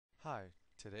Hi,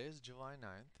 today is July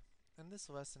 9th, and this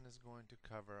lesson is going to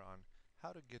cover on how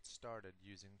to get started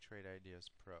using Trade Ideas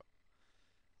Pro.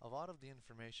 A lot of the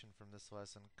information from this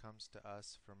lesson comes to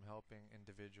us from helping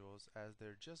individuals as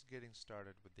they're just getting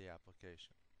started with the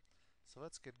application. So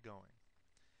let's get going.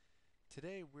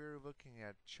 Today we're looking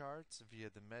at charts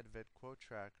via the MedVet Quote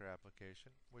Tracker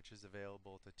application, which is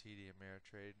available to TD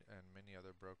Ameritrade and many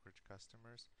other brokerage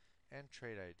customers, and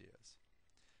Trade Ideas.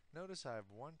 Notice I have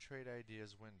one Trade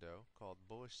Ideas window called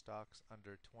Bullish Stocks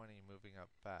Under 20 Moving Up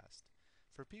Fast.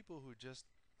 For people who just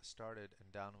started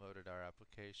and downloaded our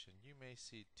application, you may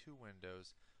see two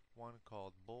windows, one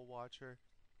called Bull Watcher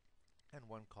and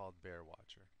one called Bear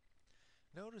Watcher.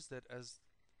 Notice that as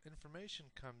information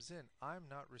comes in, I'm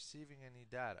not receiving any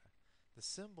data. The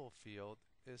symbol field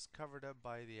is covered up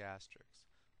by the asterisk.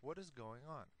 What is going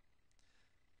on?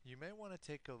 You may want to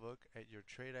take a look at your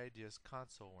Trade Ideas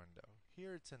console window.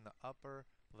 Here it's in the upper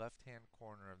left-hand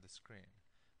corner of the screen.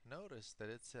 Notice that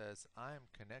it says I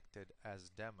am connected as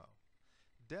demo.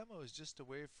 Demo is just a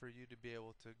way for you to be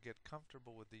able to get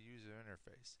comfortable with the user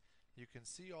interface. You can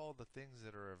see all the things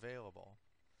that are available,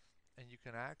 and you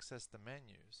can access the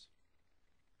menus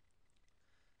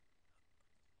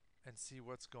and see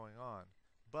what's going on.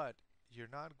 But you're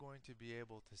not going to be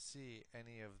able to see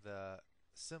any of the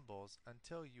symbols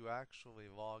until you actually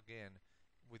log in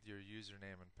with your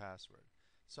username and password.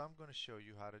 So I'm going to show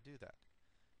you how to do that.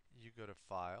 You go to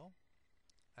File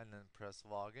and then press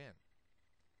Login.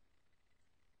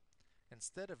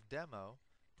 Instead of Demo,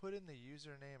 put in the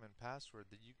username and password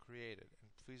that you created,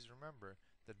 and please remember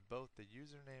that both the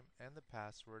username and the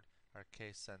password are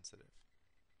case sensitive.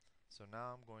 So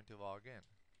now I'm going to log in.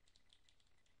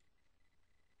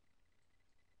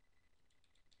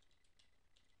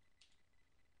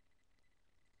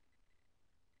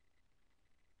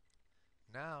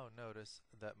 Now notice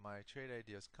that my Trade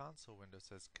Ideas console window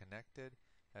says connected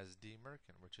as D.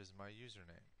 Merkin, which is my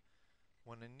username.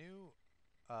 When a new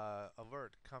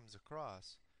alert comes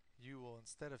across, you will,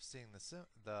 instead of seeing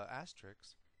the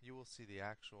asterisk, you will see the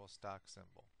actual stock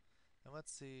symbol. And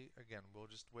let's see, again, we'll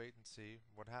just wait and see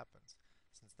what happens.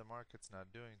 Since the market's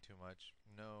not doing too much,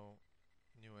 no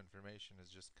new information has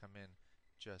just come in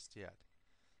just yet.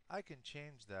 I can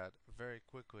change that very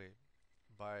quickly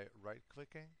by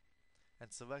right-clicking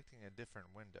and selecting a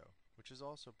different window, which is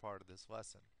also part of this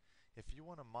lesson. If you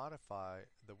want to modify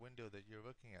the window that you're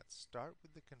looking at, start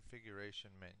with the configuration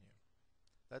menu.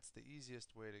 That's the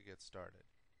easiest way to get started.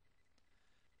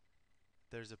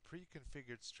 There's a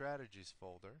pre-configured strategies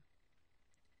folder.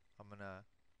 I'm going to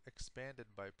expand it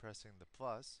by pressing the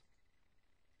plus,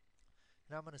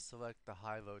 and I'm going to select the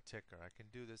high-low ticker. I can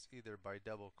do this either by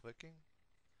double-clicking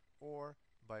or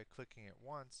by clicking it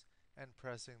once and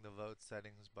pressing the Load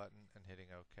Settings button and hitting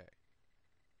OK.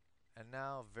 And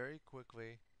now, very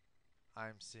quickly,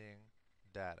 I'm seeing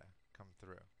data come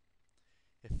through.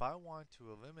 If I want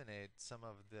to eliminate some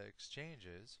of the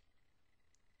exchanges,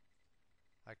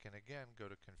 I can again go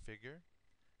to Configure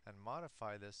and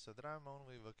modify this so that I'm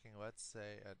only looking, let's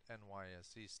say, at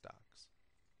NYSE stocks.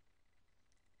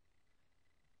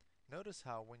 Notice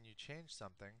how when you change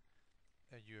something,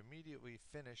 you immediately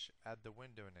finish at the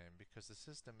window name because the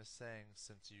system is saying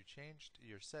since you changed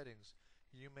your settings,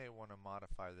 you may want to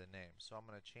modify the name. So I'm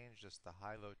going to change this to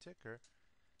high-low ticker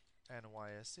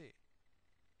NYSE.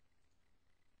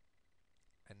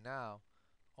 And now,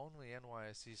 only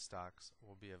NYSE stocks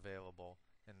will be available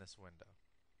in this window.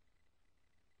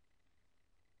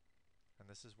 And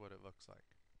this is what it looks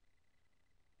like.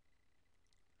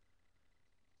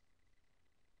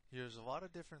 There's a lot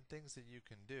of different things that you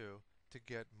can do to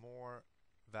get more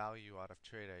value out of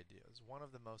Trade Ideas. One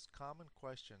of the most common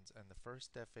questions in the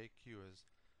first FAQ is,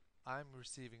 I'm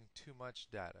receiving too much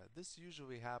data. This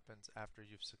usually happens after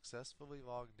you've successfully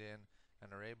logged in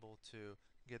and are able to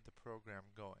get the program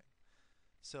going.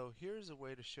 So here's a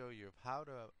way to show you how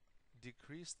to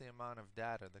decrease the amount of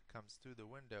data that comes through the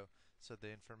window so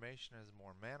the information is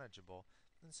more manageable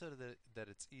and so that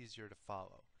it's easier to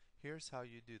follow. Here's how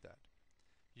you do that.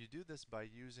 You do this by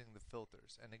using the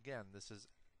filters, and again, this is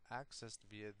accessed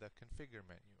via the Configure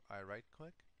menu. I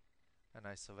right-click and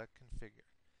I select Configure.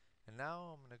 And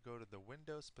now I'm going to go to the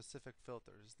window specific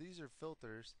filters. These are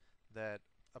filters that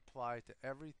apply to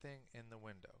everything in the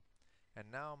window. And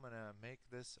now I'm going to make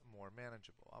this more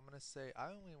manageable. I'm going to say I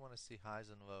only want to see highs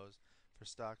and lows for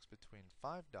stocks between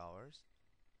 $5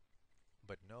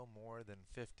 but no more than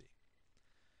 50.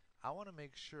 I want to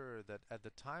make sure that at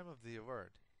the time of the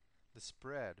alert, the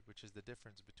spread, which is the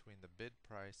difference between the bid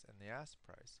price and the ask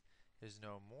price, is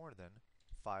no more than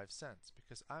 5 cents,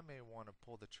 because I may want to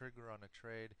pull the trigger on a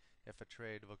trade if a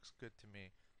trade looks good to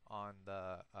me on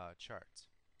the charts.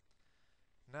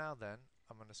 Now then,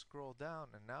 I'm going to scroll down,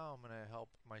 and now I'm going to help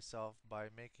myself by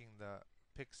making the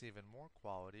picks even more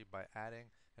quality by adding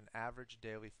an average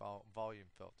daily volume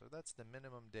filter. That's the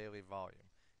minimum daily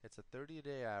volume. It's a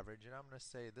 30-day average, and I'm going to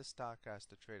say this stock has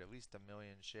to trade at least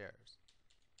 1,000,000 shares.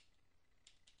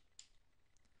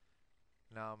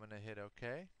 Now I'm going to hit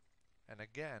OK, and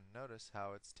again, notice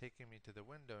how it's taking me to the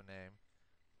window name.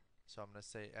 So I'm going to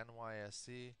say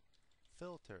NYSE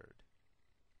filtered,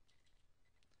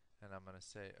 and I'm going to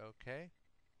say OK,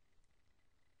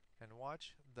 and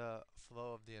watch the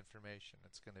flow of the information.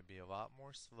 It's going to be a lot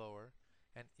more slower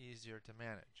and easier to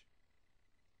manage.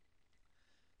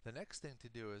 The next thing to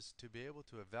do is to be able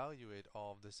to evaluate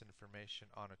all of this information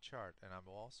on a chart, and I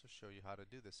will also show you how to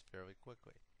do this fairly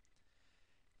quickly.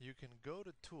 You can go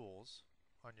to Tools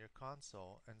on your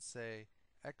console and say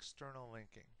External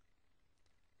Linking.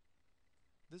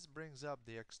 This brings up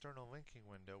the external linking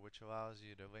window, which allows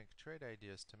you to link trade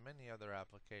ideas to many other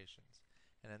applications.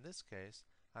 And in this case,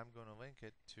 I'm going to link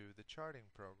it to the charting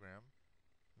program,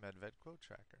 MedVet Quote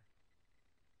Tracker.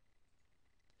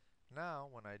 Now,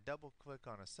 when I double click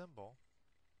on a symbol,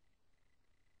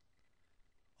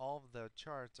 all of the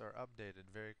charts are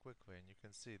updated very quickly, and you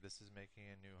can see this is making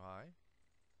a new high,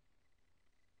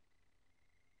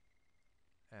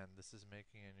 and this is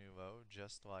making a new low,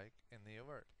 just like in the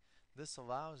alert. This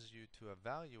allows you to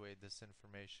evaluate this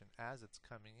information as it's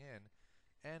coming in,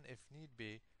 and if need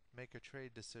be, make a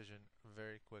trade decision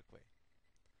very quickly.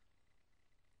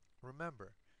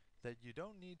 Remember that you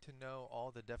don't need to know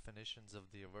all the definitions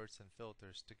of the alerts and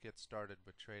filters to get started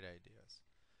with trade ideas.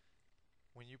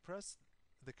 When you press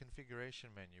the configuration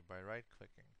menu by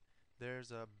right-clicking,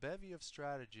 there's a bevy of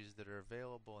strategies that are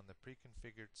available in the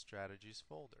pre-configured strategies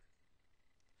folder.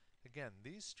 Again,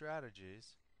 these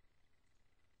strategies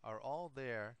are all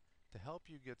there to help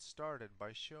you get started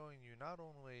by showing you not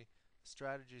only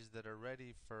strategies that are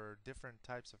ready for different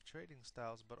types of trading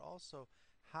styles, but also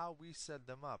how we set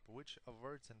them up, which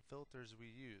alerts and filters we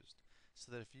used,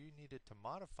 so that if you needed to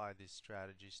modify these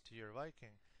strategies to your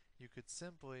liking, you could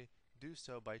simply do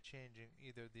so by changing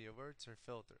either the alerts or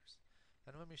filters.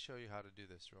 And let me show you how to do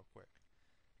this real quick.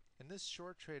 In this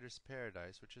short trader's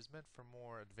paradise, which is meant for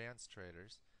more advanced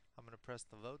traders, I'm going to press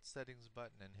the load settings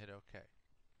button and hit OK.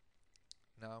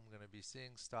 Now I'm going to be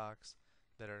seeing stocks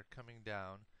that are coming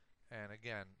down, and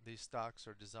again, these stocks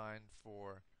are designed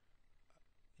for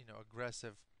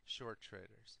aggressive short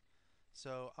traders.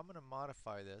 So I'm going to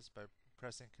modify this by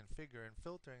pressing configure and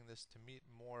filtering this to meet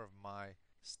more of my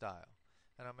style.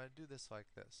 And I'm going to do this like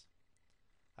this.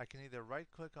 I can either right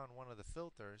click on one of the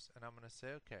filters, and I'm going to say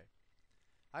OK.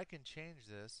 I can change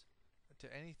this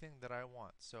to anything that I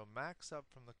want. So max up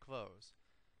from the close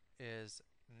is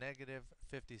negative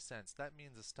 50 cents. That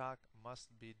means the stock must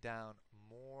be down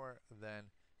more than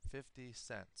 50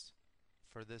 cents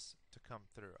for this to come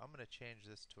through. I'm going to change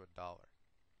this to $1.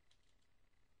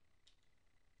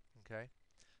 Okay,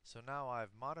 so now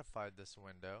I've modified this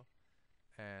window,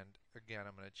 and again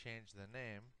I'm going to change the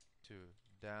name to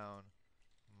down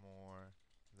more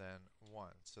than 1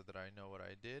 so that I know what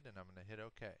I did, and I'm going to hit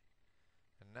OK.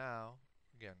 And now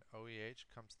again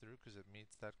OEH comes through because it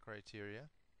meets that criteria,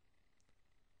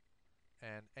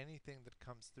 and anything that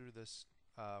comes through this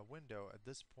window at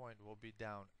this point will be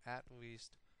down at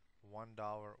least $1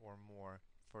 or more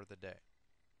for the day.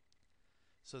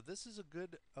 So this is a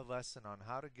good lesson on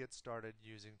how to get started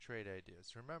using trade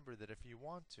ideas. Remember that if you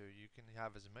want to, you can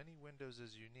have as many windows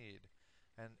as you need,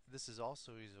 and this is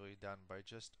also easily done by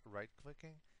just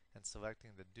right-clicking and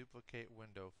selecting the duplicate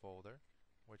window folder,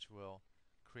 which will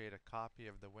create a copy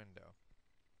of the window.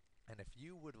 And if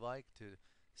you would like to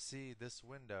see this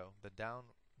window, the down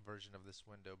version of this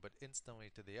window, but instantly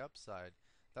to the upside,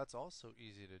 that's also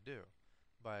easy to do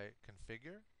by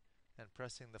configure and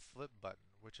pressing the flip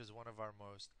button, which is one of our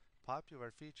most popular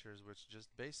features, which just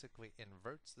basically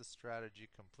inverts the strategy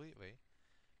completely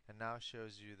and now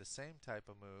shows you the same type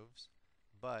of moves,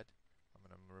 but I'm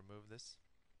going to remove this,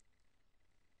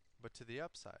 but to the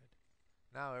upside.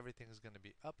 Now everything is going to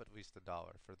be up at least $1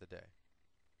 for the day.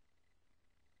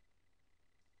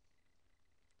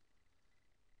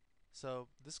 So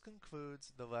this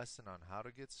concludes the lesson on how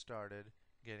to get started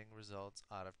getting results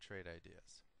out of trade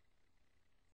ideas.